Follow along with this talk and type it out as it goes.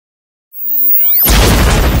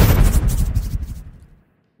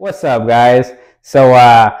What's up, guys? So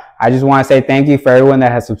I just want to say thank you for everyone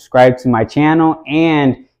that has subscribed to my channel,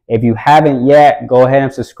 and if you haven't yet, go ahead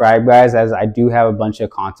and subscribe, guys, as I do have a bunch of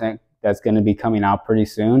content that's going to be coming out pretty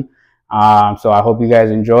soon. So I hope you guys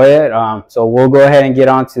enjoy it. So we'll go ahead and get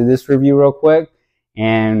on to this review real quick,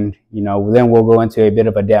 and then we'll go into a bit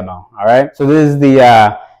of a demo. All right, so this is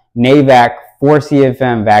the Navac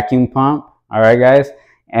 4CFM vacuum pump. All right, guys,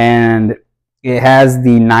 and it has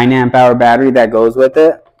the 9 amp hour battery that goes with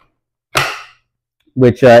it,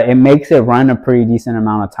 which it makes it run a pretty decent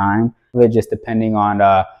amount of time, just depending on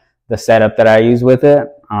the setup that I use with it.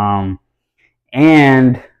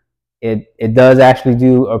 And it does actually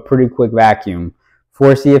do a pretty quick vacuum.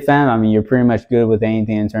 4CFM, I mean, you're pretty much good with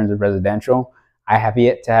anything in terms of residential. I have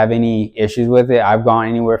yet to have any issues with it. I've gone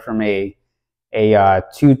anywhere from a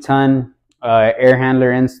 2-ton air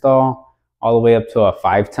handler install all the way up to a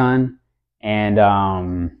 5-ton, and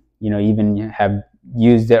even have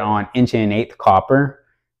used it on 1/8" copper,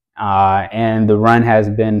 and the run has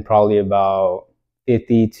been probably about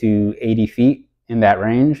 50 to 80 feet in that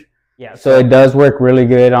range. Yeah, so it does work really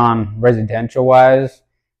good on residential wise.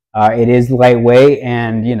 It is lightweight,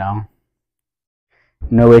 and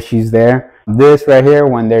no issues there. This right here,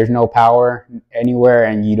 when there's no power anywhere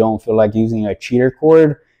and you don't feel like using a cheater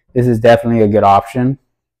cord, this is definitely a good option.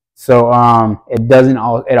 So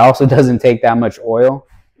it also doesn't take that much oil.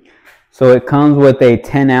 So it comes with a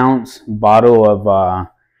 10-ounce bottle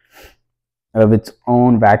of its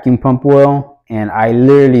own vacuum pump oil, and I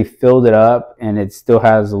literally filled it up, and it still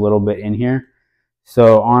has a little bit in here.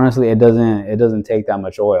 So honestly, it doesn't take that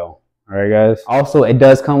much oil. All right, guys. Also, it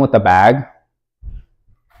does come with a bag.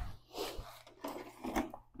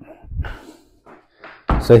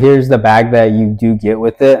 So here's the bag that you do get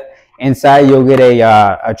with it. Inside, you'll get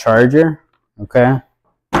a charger. Okay.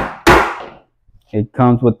 It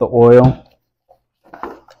comes with the oil.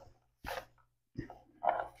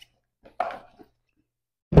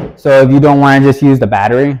 So if you don't want to just use the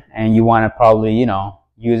battery and you want to probably,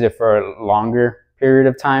 use it for a longer period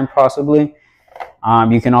of time, possibly,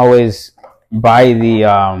 you can always buy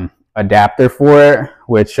the adapter for it,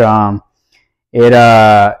 which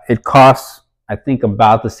it costs, I think,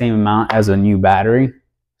 about the same amount as a new battery.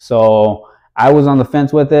 So I was on the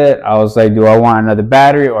fence with it. I was like, do I want another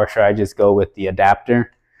battery, or should I just go with the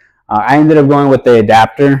adapter? I ended up going with the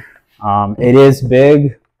adapter. It is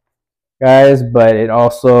big, guys, but it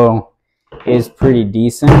also is pretty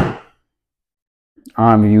decent.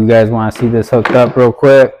 If you guys want to see this hooked up real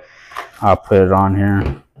quick, I'll put it on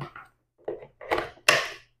here.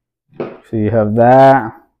 So you have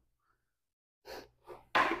that.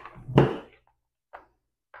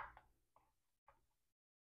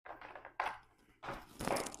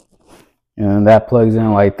 And that plugs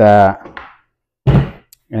in like that. And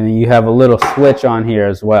then you have a little switch on here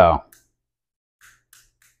as well.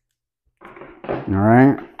 All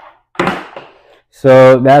right.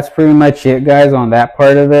 So that's pretty much it, guys, on that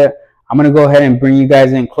part of it. I'm going to go ahead and bring you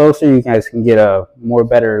guys in closer. You guys can get a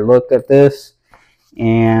better look at this.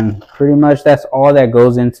 And pretty much that's all that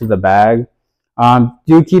goes into the bag.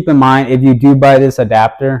 Do keep in mind, if you do buy this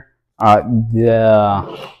adapter,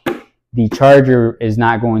 the charger is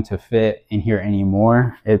not going to fit in here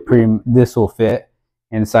anymore. This will fit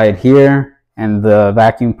inside here and the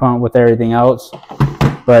vacuum pump with everything else,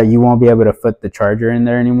 but you won't be able to fit the charger in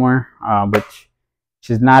there anymore, which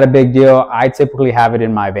is not a big deal. I typically have it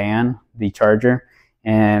in my van, the charger,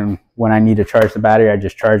 and when I need to charge the battery, I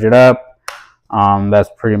just charge it up. That's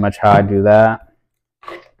pretty much how I do that.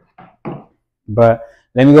 But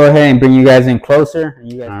let me go ahead and bring you guys in closer.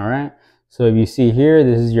 All right. So if you see here,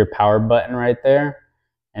 this is your power button right there.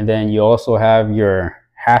 And then you also have your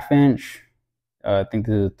 1/2 inch, I think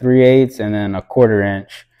this is 3/8, and then a 1/4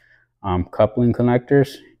 inch coupling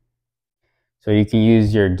connectors. So you can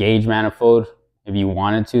use your gauge manifold if you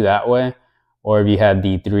wanted to that way, or if you had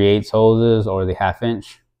the 3/8 hoses or the 1/2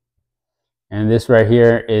 inch. And this right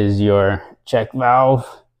here is your check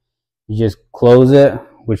valve. You just close it,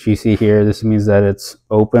 which you see here. This means that it's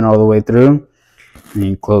open all the way through, and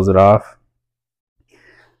you close it off.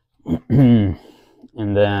 And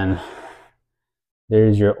then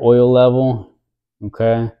there's your oil level.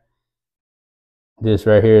 Okay, this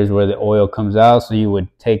right here is where the oil comes out, so you would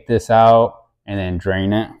take this out and then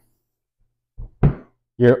drain it.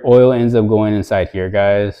 Your oil ends up going inside here,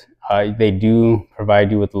 guys. They do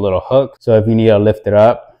provide you with a little hook, so if you need to lift it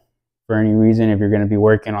up for any reason, if you're going to be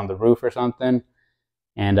working on the roof or something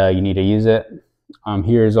and you need to use it,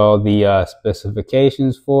 here's all the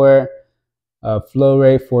specifications for it. Flow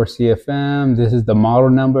rate 4CFM. This is the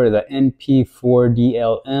model number, the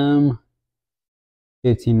NP4DLM.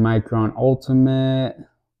 15 micron ultimate.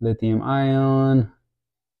 lithium ion,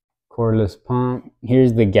 cordless pump.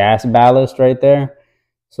 Here's the gas ballast right there.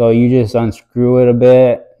 So you just unscrew it a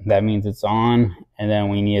bit. That means it's on. And then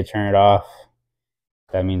when you need to turn it off,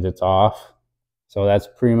 that means it's off. So that's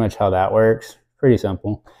pretty much how that works. Pretty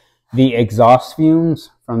simple. The exhaust fumes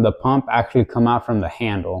from the pump actually come out from the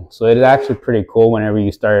handle. So it is actually pretty cool. Whenever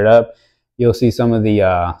you start it up, you'll see some of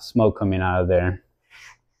the smoke coming out of there.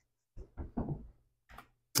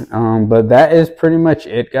 But that is pretty much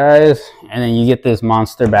it, guys. And then you get this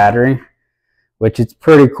monster battery, which is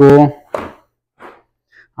pretty cool.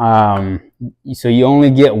 So you only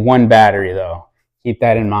get one battery though. Keep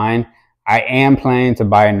that in mind. I am planning to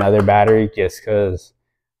buy another battery just because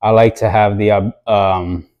I like to have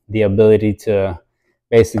the ability to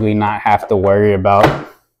basically not have to worry about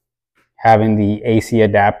having the AC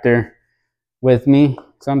adapter with me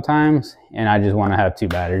sometimes, and I just want to have two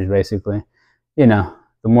batteries basically. You know,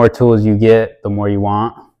 the more tools you get, the more you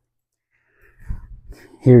want.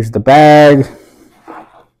 Here's the bag.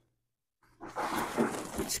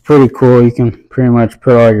 It's pretty cool. You can pretty much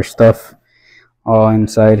put all your stuff all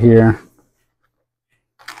inside here.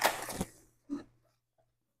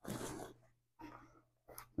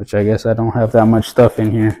 Which I guess I don't have that much stuff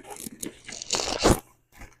in here.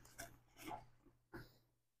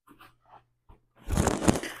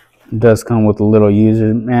 It does come with a little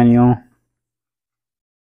user manual.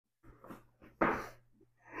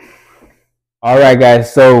 All right,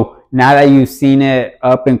 guys. So now that you've seen it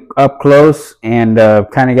up close and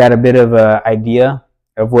kind of got a bit of an idea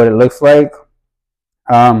of what it looks like,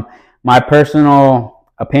 my personal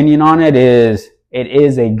opinion on it is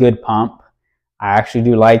a good pump. I actually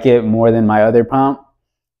do like it more than my other pump,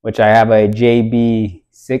 which I have a JB6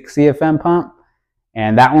 CFM pump,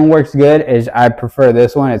 and that one works good. I prefer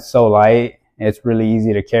this one. It's so light. It's really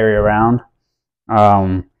easy to carry around.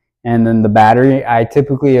 And then the battery, I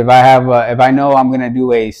typically, if I know I'm gonna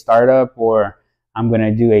do a startup or I'm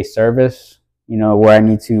gonna do a service, you know, where I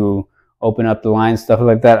need to open up the line, stuff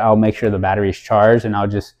like that, I'll make sure the battery's charged, and I'll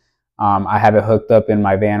just I have it hooked up in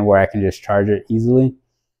my van where I can just charge it easily.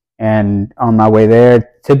 And on my way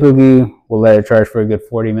there, typically we'll let it charge for a good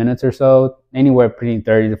 40 minutes or so, anywhere between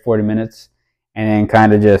 30 to 40 minutes, and then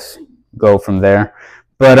kind of just go from there.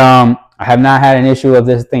 But I have not had an issue of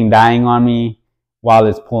this thing dying on me while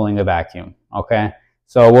it's pulling a vacuum. Okay,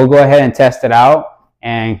 so we'll go ahead and test it out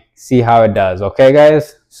and see how it does. Okay,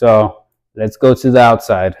 guys, so let's go to the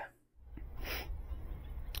outside.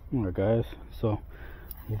 All right, guys, so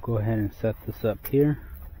we'll go ahead and set this up here.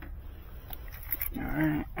 All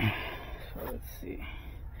right, so let's see.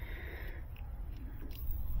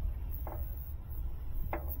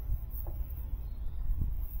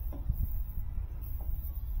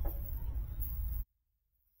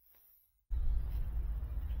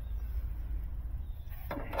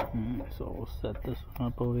 So we'll set this one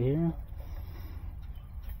up over here.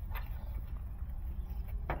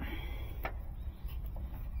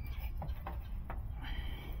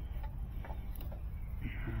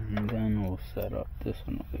 And then we'll set up this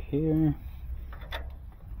one over here.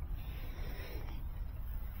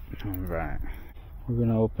 Alright, we're going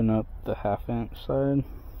to open up the 1/2 inch side.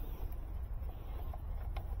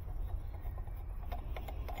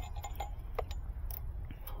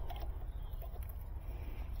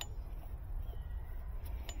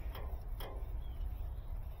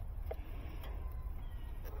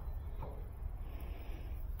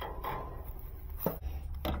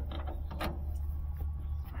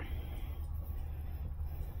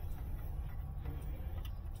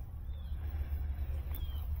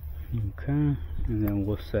 Okay, and then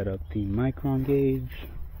we'll set up the micron gauge.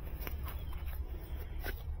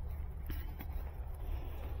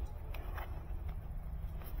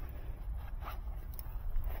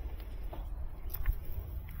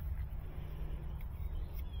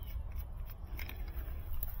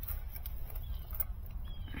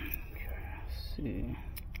 Okay, let's see.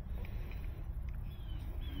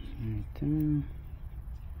 Right there.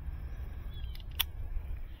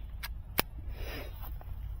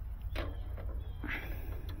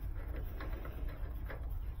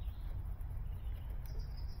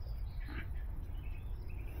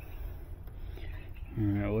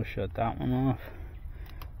 Alright, we'll shut that one off.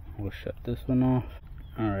 We'll shut this one off.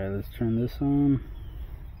 Alright, let's turn this on.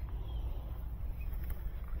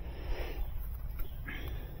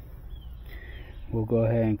 We'll go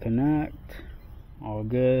ahead and connect. All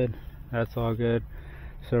good. That's all good.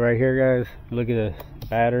 So right here, guys, look at this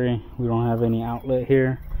battery. We don't have any outlet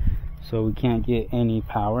here, so we can't get any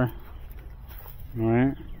power.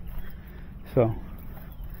 Alright, so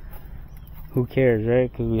who cares,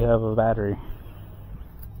 right? Because we have a battery.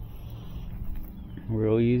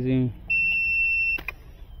 Real easy.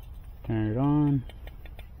 Turn it on.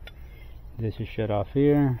 This is shut off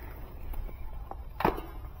here. Go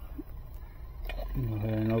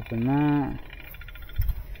ahead and open that.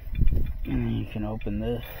 And you can open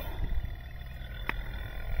this.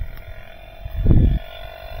 You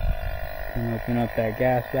can open up that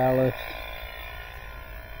gas ballast.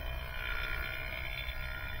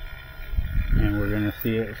 And we're gonna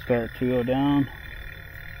see it start to go down.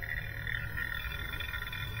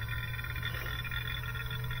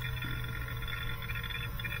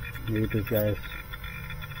 Look at this, guys.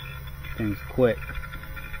 Thing's quick.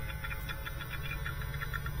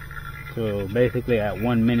 So basically at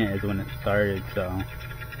 1 minute is when it started, so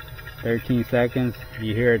 13 seconds,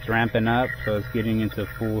 you hear it's ramping up, so it's getting into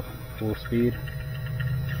full speed.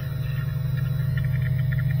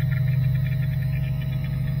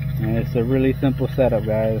 And it's a really simple setup,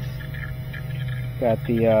 guys. Got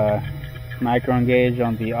the micron gauge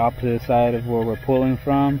on the opposite side of where we're pulling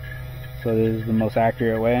from, so this is the most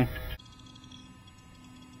accurate way.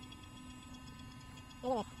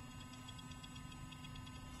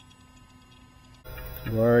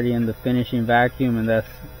 We're already in the finishing vacuum, and that's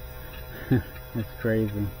it's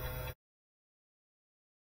crazy.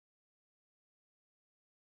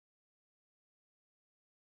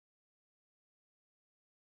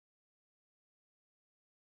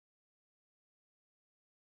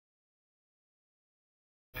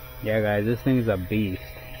 Yeah, guys, this thing is a beast.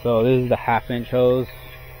 So this is the 1/2-inch hose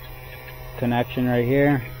connection right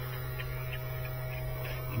here.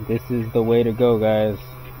 This is the way to go, guys.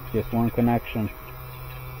 Just one connection.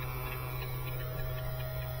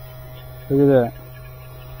 Look at that.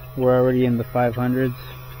 We're already in the 500s.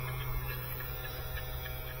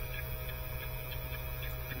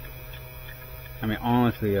 I mean,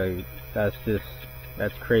 honestly, like, that's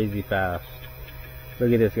crazy fast.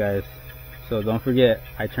 Look at this, guys. So don't forget,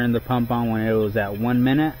 I turned the pump on when it was at 1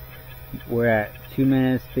 minute. We're at 2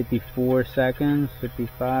 minutes 54 seconds,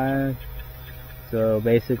 55. So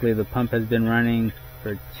basically the pump has been running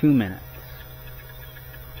for 2 minutes.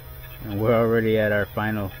 And we're already at our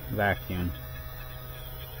final vacuum.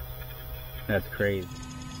 That's crazy.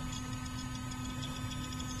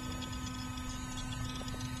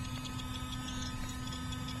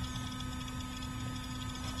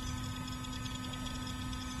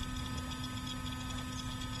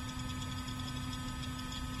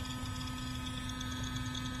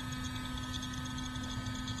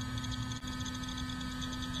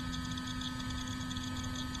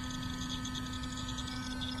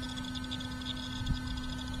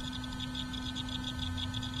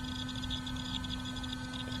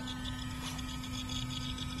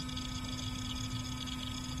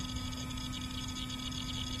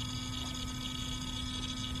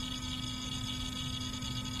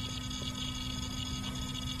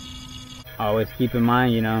 Always keep in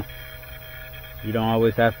mind, you know, you don't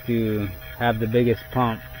always have to have the biggest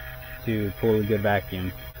pump to pull a good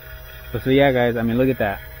vacuum. So yeah, guys, I mean, look at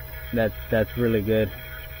that. That's really good.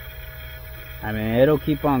 I mean, it'll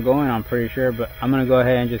keep on going, I'm pretty sure, but I'm gonna go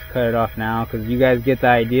ahead and just cut it off now, because you guys get the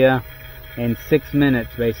idea. In 6 minutes,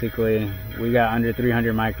 basically, we got under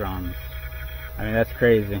 300 microns. I mean, that's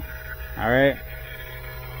crazy. Alright,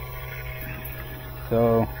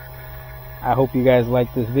 so I hope you guys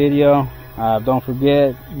like this video. Don't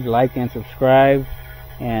forget, like and subscribe,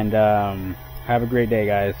 and have a great day,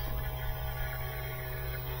 guys.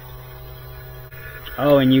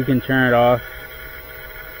 Oh, and you can turn it off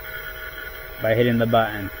by hitting the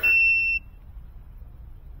button.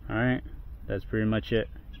 Alright, that's pretty much it.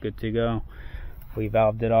 Good to go. We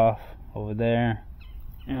valved it off over there,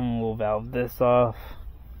 and we'll valve this off,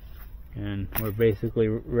 and we're basically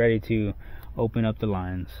ready to open up the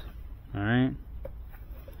lines. Alright.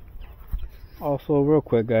 Also, real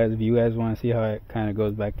quick, guys, if you guys want to see how it kind of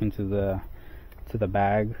goes back into the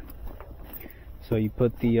bag, so you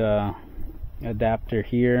put the adapter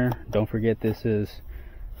here. Don't forget, this is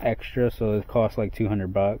extra, so it costs like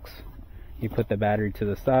 200 bucks. You put the battery to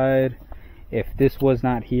the side. If this was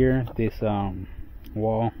not here, this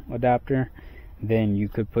wall adapter, then you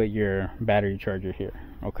could put your battery charger here.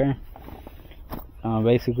 Okay,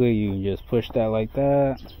 basically you just push that like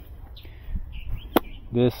that.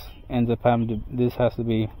 This ends up having to, this has to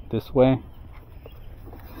be this way.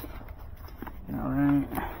 Alright,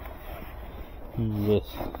 you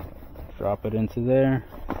just drop it into there,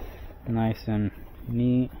 nice and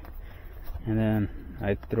neat, and then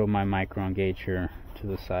I throw my micron gauge here to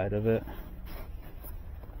the side of it.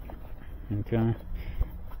 Okay, I'm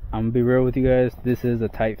gonna be real with you guys, this is a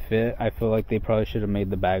tight fit. I feel like they probably should have made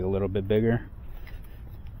the bag a little bit bigger,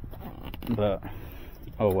 but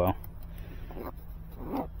oh well.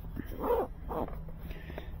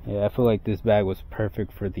 Yeah, I feel like this bag was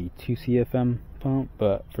perfect for the 2CFM pump,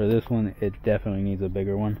 but for this one, it definitely needs a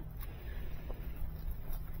bigger one.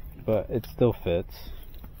 But it still fits.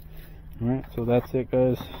 Alright, so that's it,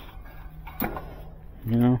 guys.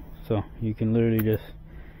 You know, so you can literally just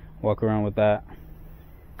walk around with that.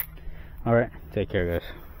 Alright, take care, guys.